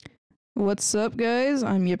What's up, guys?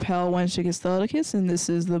 I'm your pal Wenchicus, and this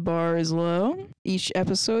is The Bar is Low. Each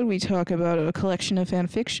episode, we talk about a collection of fan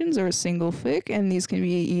fictions or a single fic, and these can be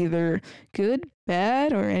either good,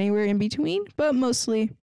 bad, or anywhere in between, but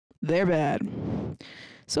mostly, they're bad.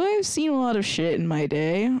 So I've seen a lot of shit in my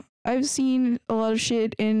day. I've seen a lot of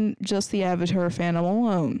shit in just the Avatar fandom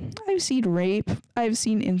alone. I've seen rape, I've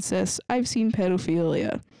seen incest, I've seen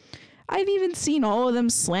pedophilia. I've even seen all of them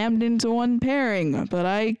slammed into one pairing, but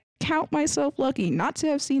I count myself lucky not to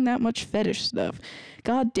have seen that much fetish stuff.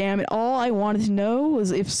 God damn it, all I wanted to know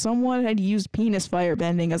was if someone had used penis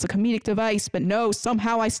firebending as a comedic device, but no,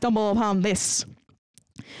 somehow I stumble upon this.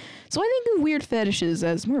 So I think of weird fetishes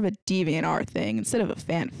as more of a DeviantArt thing instead of a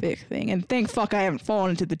fanfic thing, and thank fuck I haven't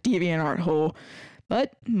fallen into the DeviantArt hole.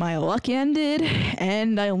 But my luck ended,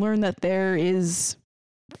 and I learned that there is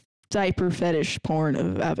diaper fetish porn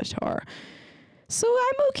of Avatar. So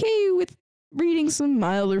I'm okay with reading some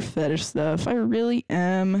milder fetish stuff. I really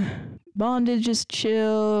am. Bondage is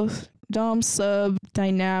chill. Dom sub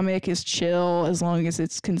dynamic is chill as long as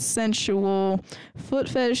it's consensual. Foot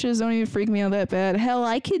fetishes don't even freak me out that bad. Hell,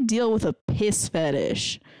 I could deal with a piss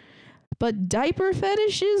fetish. But diaper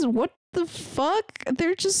fetishes? What the fuck?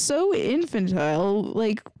 They're just so infantile,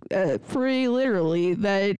 like, pretty literally,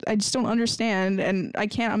 that I just don't understand, and I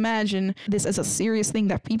can't imagine this as a serious thing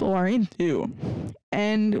that people are into.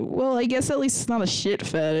 And, well, I guess at least it's not a shit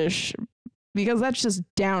fetish, because that's just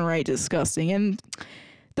downright disgusting, and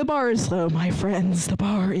the bar is low, my friends. The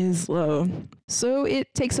bar is low. So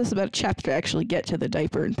it takes us about a chapter to actually get to the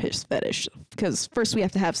diaper and piss fetish, because first we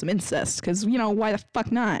have to have some incest, because, you know, why the fuck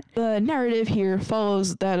not? The narrative here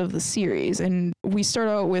follows that of the series, and we start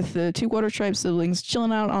out with the two Water Tribe siblings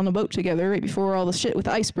chilling out on a boat together right before all the shit with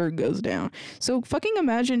the iceberg goes down. So fucking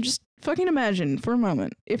imagine for a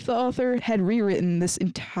moment if the author had rewritten this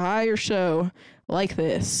entire show like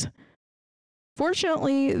this.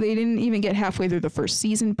 Fortunately, they didn't even get halfway through the first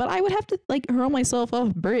season, but I would have to, hurl myself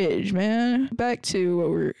off bridge, man. Back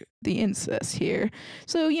to the incest here.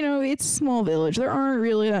 So, you know, it's a small village. There aren't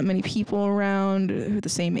really that many people around who are the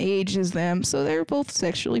same age as them, so they're both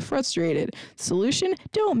sexually frustrated. Solution?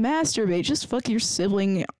 Don't masturbate. Just fuck your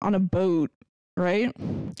sibling on a boat, right?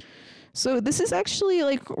 So this is actually,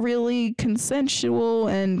 really consensual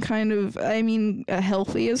and kind of,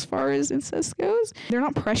 healthy as far as incest goes. They're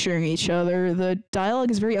not pressuring each other. The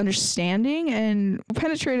dialogue is very understanding, and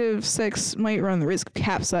penetrative sex might run the risk of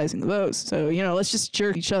capsizing the boat. So, you know, let's just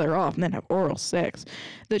jerk each other off and then have oral sex.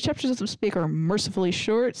 The chapters of speak are mercifully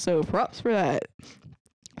short, so props for that.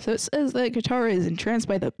 So it says that Katara is entranced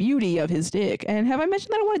by the beauty of his dick. And have I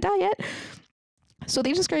mentioned that I want to die yet? So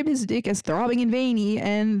they describe his dick as throbbing and veiny,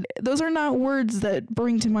 and those are not words that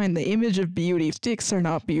bring to mind the image of beauty. Dicks are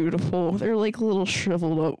not beautiful. They're like little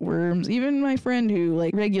shriveled up worms. Even my friend who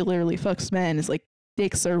regularly fucks men is like,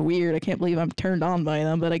 dicks are weird. I can't believe I'm turned on by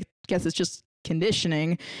them, but I guess it's just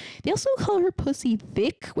conditioning. They also call her pussy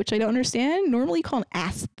thick, which I don't understand. Normally you call an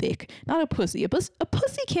ass thick, not a pussy. A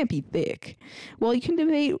pussy can't be thick. Well, you can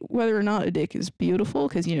debate whether or not a dick is beautiful,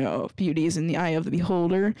 because, you know, beauty is in the eye of the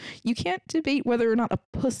beholder. You can't debate whether or not a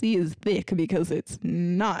pussy is thick, because it's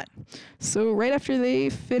not. So right after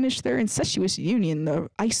they finish their incestuous union, the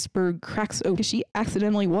iceberg cracks open. She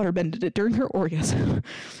accidentally waterbended it during her orgasm.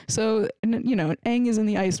 So, you know, Aang is in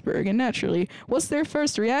the iceberg, and naturally, what's their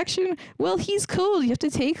first reaction? Well, he's cold. You have to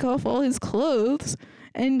take off all his clothes,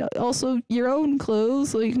 and also your own clothes,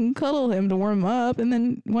 so you can cuddle him to warm him up, and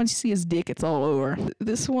then once you see his dick, it's all over.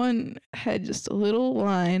 This one had just a little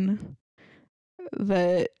line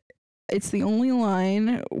that it's the only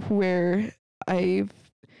line where I've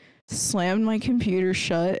slammed my computer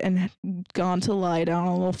shut and gone to lie down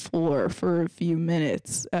on the floor for a few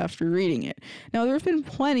minutes after reading it. Now, there have been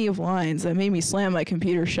plenty of lines that made me slam my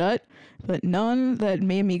computer shut, but none that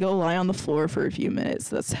made me go lie on the floor for a few minutes.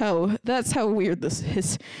 That's how weird this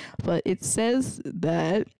is. But it says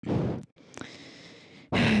that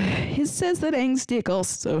Aang's dick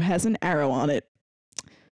also has an arrow on it.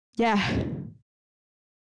 Yeah.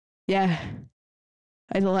 I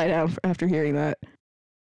had to lie down after hearing that.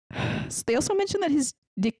 So they also mentioned that his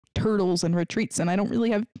dick turtles and retreats, and I don't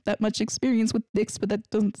really have that much experience with dicks, but that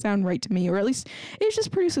doesn't sound right to me, or at least it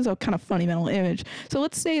just produces a kind of funny mental image. So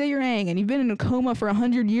let's say that you're Aang and you've been in a coma for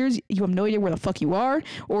 100 years, you have no idea where the fuck you are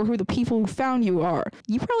or who the people who found you are.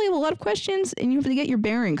 You probably have a lot of questions and you have to get your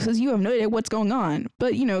bearings because you have no idea what's going on.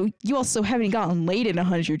 But, you know, you also haven't gotten laid in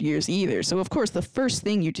 100 years either. So of course the first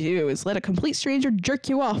thing you do is let a complete stranger jerk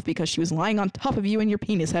you off because she was lying on top of you and your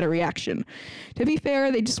penis had a reaction. To be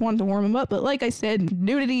fair, they just wanted to warm him up, but like I said,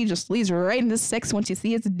 nudity just leads right into sex. Once you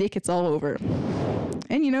see its dick, it's all over.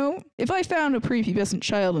 And if I found a prepubescent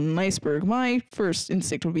child in an iceberg, my first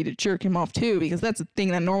instinct would be to jerk him off too, because that's a thing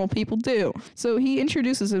that normal people do. So he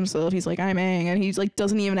introduces himself. He's like, I'm Aang, and he's like,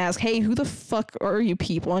 doesn't even ask, hey, who the fuck are you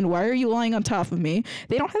people, and why are you lying on top of me?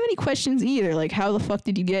 They don't have any questions either, like, how the fuck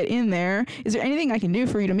did you get in there? Is there anything I can do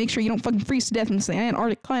for you to make sure you don't fucking freeze to death in this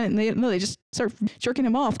Antarctic planet? And they just start jerking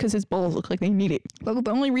him off because his balls look like they need it. But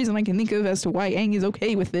the only reason I can think of as to why Aang is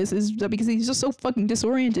okay with this is because he's just so fucking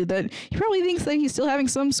disoriented that he probably thinks that he's still having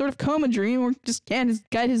some sort of coma dream, or just can't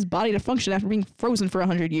guide his body to function after being frozen for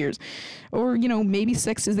 100 years. Or, maybe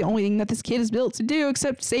sex is the only thing that this kid is built to do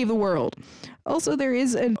except save the world. Also, there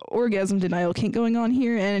is an orgasm denial kink going on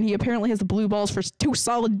here, and he apparently has the blue balls for 2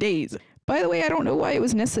 solid days. By the way, I don't know why it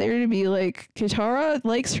was necessary to be like, Katara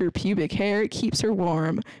likes her pubic hair, it keeps her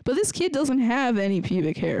warm. But this kid doesn't have any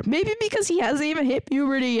pubic hair. Maybe because he hasn't even hit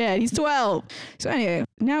puberty yet. He's 12. So anyway,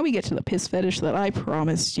 now we get to the piss fetish that I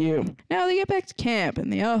promised you. Now they get back to camp,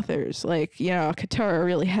 and the author's like, Katara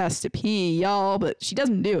really has to pee, y'all, but she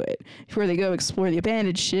doesn't do it before they go explore the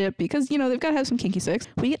abandoned ship, because, they've got to have some kinky sex.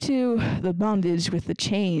 We get to the bondage with the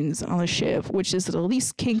chains on the ship, which is the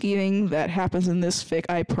least kinky thing that happens in this fic,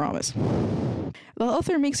 I promise. The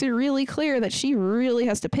author makes it really clear that she really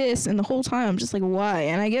has to piss, and the whole time I'm just like, why?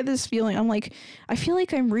 And I get this feeling, I'm like, I feel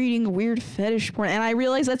like I'm reading weird fetish porn, and I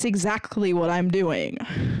realize that's exactly what I'm doing.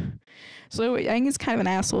 So Aang is kind of an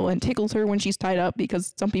asshole and tickles her when she's tied up,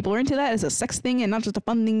 because some people are into that as a sex thing and not just a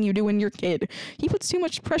fun thing you do when you're a kid. He puts too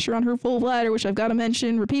much pressure on her full bladder, which I've got to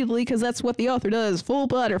mention repeatedly because that's what the author does. Full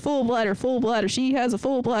bladder, full bladder, full bladder. She has a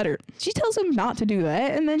full bladder. She tells him not to do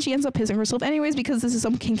that, and then she ends up pissing herself anyways because this is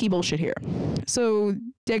some kinky bullshit here. So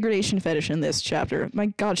degradation fetish in this chapter. My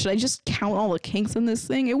god, should I just count all the kinks in this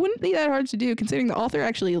thing? It wouldn't be that hard to do, considering the author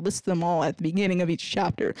actually lists them all at the beginning of each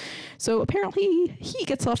chapter. So apparently he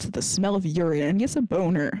gets off to the smell of urine and gets a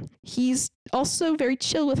boner. He's also very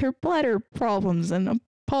chill with her bladder problems and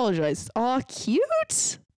apologizes. Aw,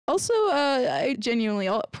 cute! Also, I genuinely,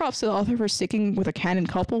 props to the author for sticking with a canon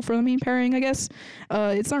couple for the main pairing, I guess.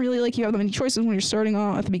 It's not really like you have that many choices when you're starting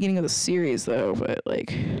off at the beginning of the series, though, but,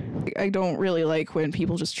 like, I don't really like when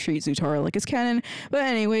people just treat Zutara like it's canon. But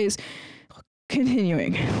anyways,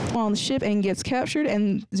 continuing. On the ship, Aang gets captured,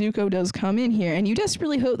 and Zuko does come in here, and you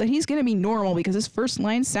desperately hope that he's gonna be normal, because his first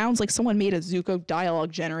line sounds like someone made a Zuko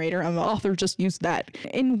dialogue generator, and the author just used that.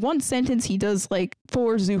 In one sentence, he does, like,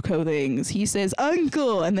 4 Zuko things. He says,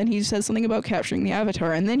 "Uncle," and then he says something about capturing the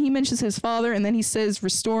Avatar, and then he mentions his father, and then he says,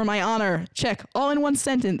 "Restore my honor." Check. All in one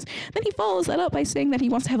sentence. Then he follows that up by saying that he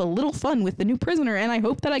wants to have a little fun with the new prisoner, and I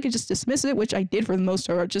hope that I could just dismiss it, which I did for the most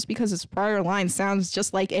part, just because his prior line sounds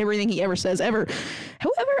just like everything he ever says ever.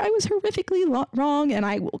 However, I was horrifically wrong, and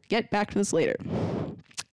I will get back to this later.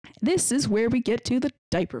 This is where we get to the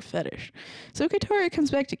diaper fetish. So Katara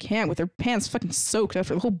comes back to camp with her pants fucking soaked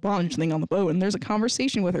after the whole bondage thing on the boat, and there's a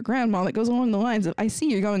conversation with her grandma that goes along the lines of, "I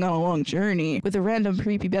see you're going on a long journey with a random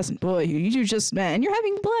prepubescent boy who you just met, and you're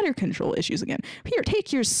having bladder control issues again. Here,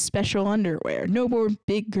 take your special underwear. No more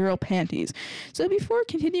big girl panties." So before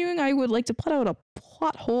continuing, I would like to plot out a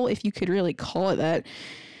plot hole, if you could really call it that.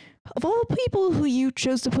 Of all people who you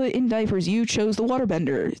chose to put in diapers, you chose the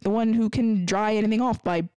waterbender, the one who can dry anything off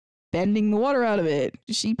by bending the water out of it.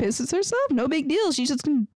 She pisses herself, no big deal. She just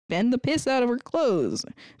can bend the piss out of her clothes.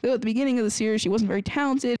 Though at the beginning of the series, she wasn't very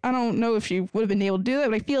talented. I don't know if she would have been able to do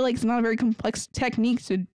that, but I feel like it's not a very complex technique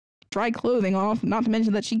to dry clothing off, not to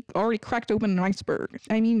mention that she already cracked open an iceberg.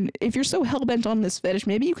 I mean, if you're so hell-bent on this fetish,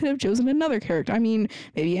 maybe you could have chosen another character. I mean,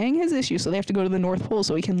 maybe Aang has issues, so they have to go to the North Pole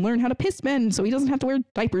so he can learn how to piss bend, so he doesn't have to wear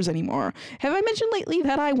diapers anymore. Have I mentioned lately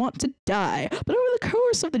that I want to die? But over the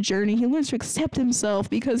course of the journey, he learns to accept himself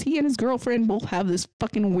because he and his girlfriend both have this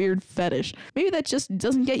fucking weird fetish. Maybe that just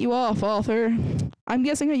doesn't get you off, author. I'm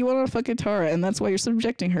guessing that you want to fuck Katara, and that's why you're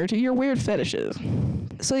subjecting her to your weird fetishes.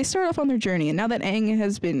 So they start off on their journey, and now that Aang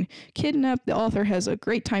has been kidnapped, the author has a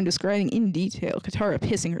great time describing in detail Katara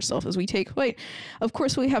pissing herself as we take flight. Of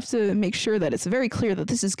course, we have to make sure that it's very clear that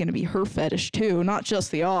this is going to be her fetish too, not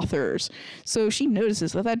just the author's. So she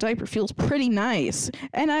notices that diaper feels pretty nice.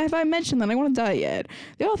 And have I mentioned that I want to die yet?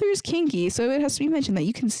 The author is kinky, so it has to be mentioned that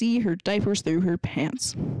you can see her diapers through her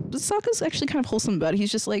pants. But Sokka's actually kind of wholesome about it.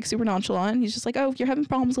 He's just like super nonchalant. He's just like, "Oh, you're having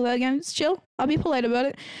problems with that again? It's chill. I'll be polite about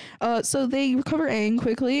it." So they recover Aang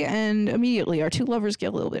quickly, and immediately our two lovers get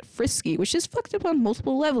a little bit frisky, which is fucked up on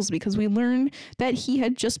multiple levels because we learn that he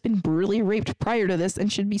had just been brutally raped prior to this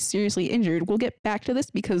and should be seriously injured. We'll get back to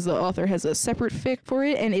this because the author has a separate fic for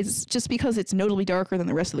it, and it's just because it's notably darker than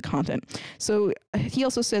the rest of the content. So he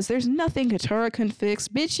also says, "There's nothing Katara can fix.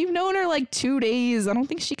 Bitch, you've known her like 2 days. I don't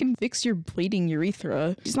think she can fix your bleeding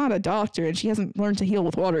urethra. She's not a doctor, and she hasn't learned to heal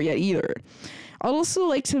with water yet either." I'd also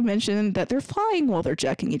like to mention that they're flying while they're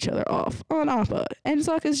jacking each other off on Appa, and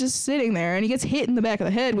Sokka's just sitting there, and he gets hit in the back of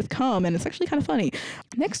the head with cum, and it's actually kind of funny.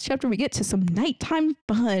 Next chapter, we get to some nighttime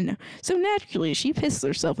fun. So naturally, she pisses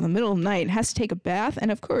herself in the middle of the night and has to take a bath,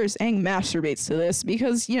 and of course, Aang masturbates to this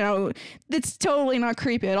because, you know, it's totally not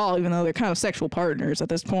creepy at all, even though they're kind of sexual partners at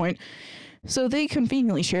this point. So they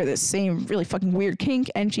conveniently share this same really fucking weird kink,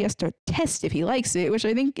 and she has to test if he likes it, which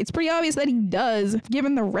I think it's pretty obvious that he does,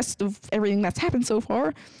 given the rest of everything that's happened so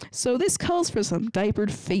far. So this calls for some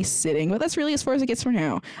diapered face sitting, but that's really as far as it gets for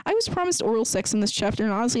now. I was promised oral sex in this chapter,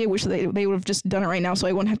 and honestly I wish they would have just done it right now so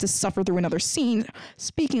I wouldn't have to suffer through another scene.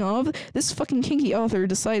 Speaking of, this fucking kinky author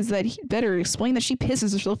decides that he'd better explain that she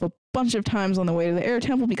pisses herself a bunch of times on the way to the air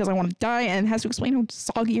temple because I want to die, and has to explain how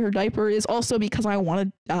soggy her diaper is also because I want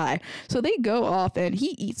to die. So they go off and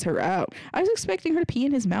he eats her out. I was expecting her to pee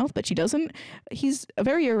in his mouth, but she doesn't. He's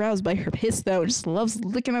very aroused by her piss though, just loves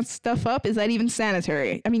licking that stuff up. Is that even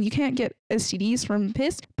sanitary? I mean, you can't get STDs from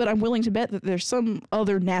piss, but I'm willing to bet that there's some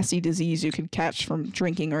other nasty disease you could catch from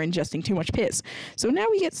drinking or ingesting too much piss. So now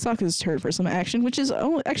we get Sokka's turn for some action, which is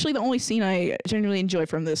actually the only scene I genuinely enjoy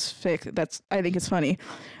from this fic. I think it's funny.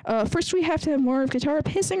 First, we have to have more of Katara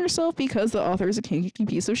pissing herself because the author is a kinky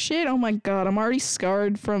piece of shit. Oh my god, I'm already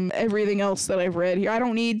scarred from everything else that I've read here. I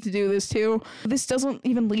don't need to do this too. This doesn't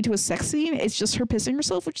even lead to a sex scene. It's just her pissing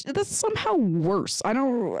herself, which that's somehow worse. I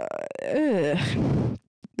don't...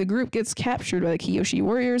 The group gets captured by the Kyoshi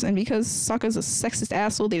warriors, and because Sokka's a sexist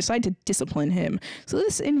asshole, they decide to discipline him. So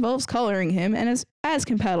this involves collaring him, and is as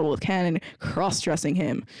compatible with canon, cross-dressing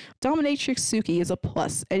him. Dominatrix Suki is a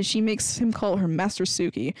plus, and she makes him call her Master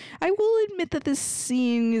Suki. I will admit that this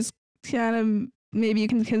scene is kind of... maybe you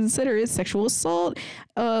can consider it sexual assault.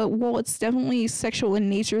 While it's definitely sexual in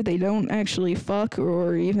nature, they don't actually fuck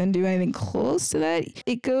or even do anything close to that.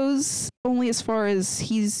 It goes only as far as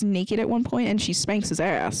he's naked at one point and she spanks his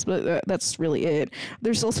ass, but that's really it.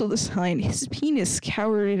 There's also this line, his penis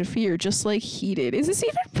cowered in fear just like he did. Is this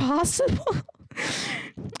even possible?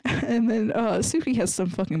 And then Suki has some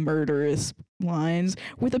fucking murderous lines.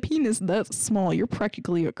 With a penis that small, you're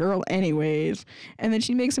practically a girl anyways. And then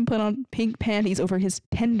she makes him put on pink panties over his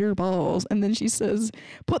tender balls. And then she says,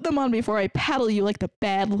 put them on before I paddle you like the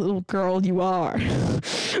bad little girl you are.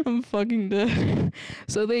 I'm fucking dead.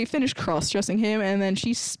 So they finish cross-dressing him, and then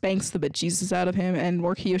she spanks the bejesus out of him, and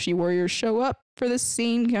more Kyoshi warriors show up for this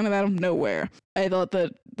scene kind of out of nowhere. I thought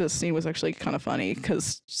that this scene was actually kind of funny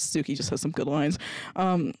because Suki just has some good lines.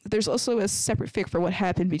 There's also a separate fic for what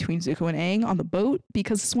happened between Zuko and Aang on the boat,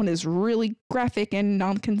 because this one is really graphic and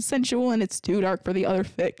non-consensual and it's too dark for the other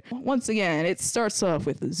fic. Once again, it starts off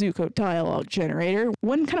with the Zuko dialogue generator.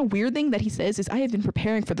 One kind of weird thing that he says is, I have been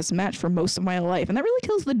preparing for this match for most of my life, and that really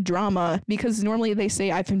kills the drama because normally they say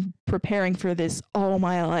I've been preparing for this all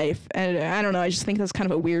my life, and I don't know, I just think that's kind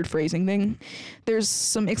of a weird phrasing thing. There's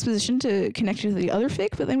some exposition to connect to the other fic,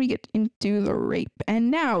 but then we get into the rape.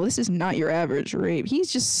 And now, this is not your average rape. He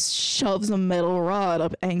just shoves a metal rod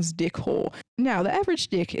up Aang's dick hole. Now, the average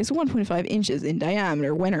dick is 1.5 inches in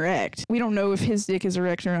diameter when erect. We don't know if his dick is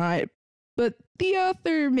erect or not, but the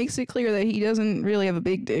author makes it clear that he doesn't really have a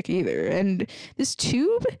big dick either. And this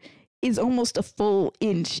tube is almost a full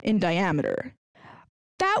inch in diameter.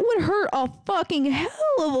 That would hurt a fucking hell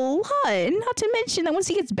of a lot. Not to mention that once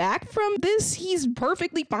he gets back from this, he's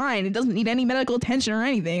perfectly fine. It doesn't need any medical attention or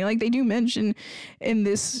anything. Like, they do mention in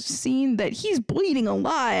this scene that he's bleeding a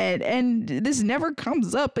lot, and this never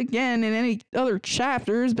comes up again in any other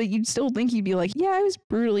chapters, but you'd still think he'd be like, yeah, I was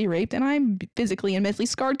brutally raped, and I'm physically and mentally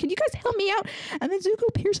scarred. Could you guys help me out? And then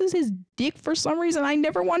Zuko pierces his dick for some reason. I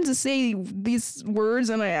never wanted to say these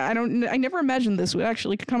words, and I never imagined this would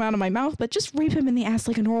actually come out of my mouth, but just rape him in the ass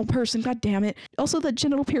like a normal person, god damn it. Also, the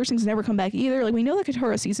genital piercings never come back either. Like, we know that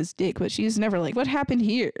Katara sees his dick, but she's never like, what happened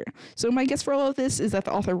here? So my guess for all of this is that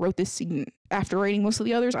the author wrote this scene after writing most of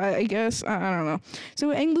the others, I guess. I don't know. So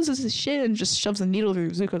Aang loses his shit and just shoves a needle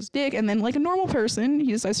through Zuko's dick, and then like a normal person,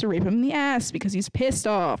 he decides to rape him in the ass because he's pissed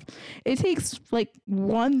off. It takes like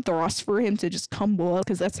one thrust for him to just come blow,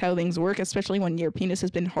 because that's how things work, especially when your penis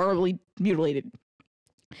has been horribly mutilated.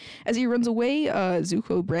 As he runs away,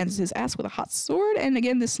 Zuko brands his ass with a hot sword, and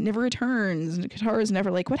again, this never returns. Katara's never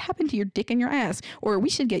like, what happened to your dick and your ass? Or we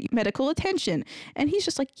should get medical attention. And he's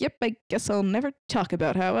just like, yep, I guess I'll never talk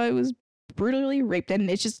about how I was brutally raped, and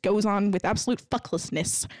it just goes on with absolute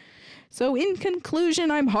fucklessness. So in conclusion,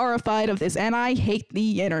 I'm horrified of this, and I hate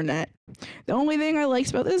the internet. The only thing I liked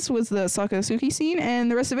about this was the Sokka Suki scene, and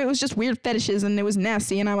the rest of it was just weird fetishes, and it was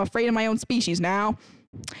nasty, and I'm afraid of my own species now.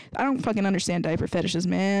 I don't fucking understand diaper fetishes,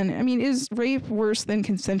 man. I mean, is rape worse than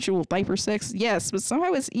consensual diaper sex? Yes, but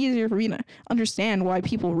somehow it's easier for me to understand why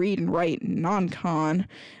people read and write non-con.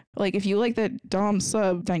 Like, if you like that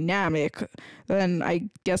dom-sub dynamic, then I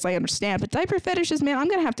guess I understand. But diaper fetishes, man, I'm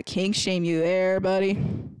gonna have to kink shame you there, buddy.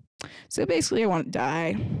 So basically, I want to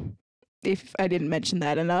die. If I didn't mention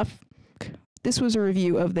that enough. This was a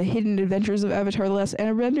review of the hidden adventures of Avatar The Last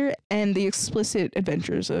Airbender and the explicit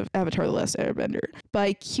adventures of Avatar The Last Airbender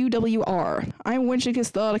by QWR. I'm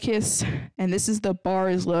Winchicus Thoticus, and this is The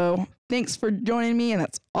Bar is Low. Thanks for joining me, and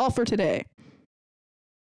that's all for today.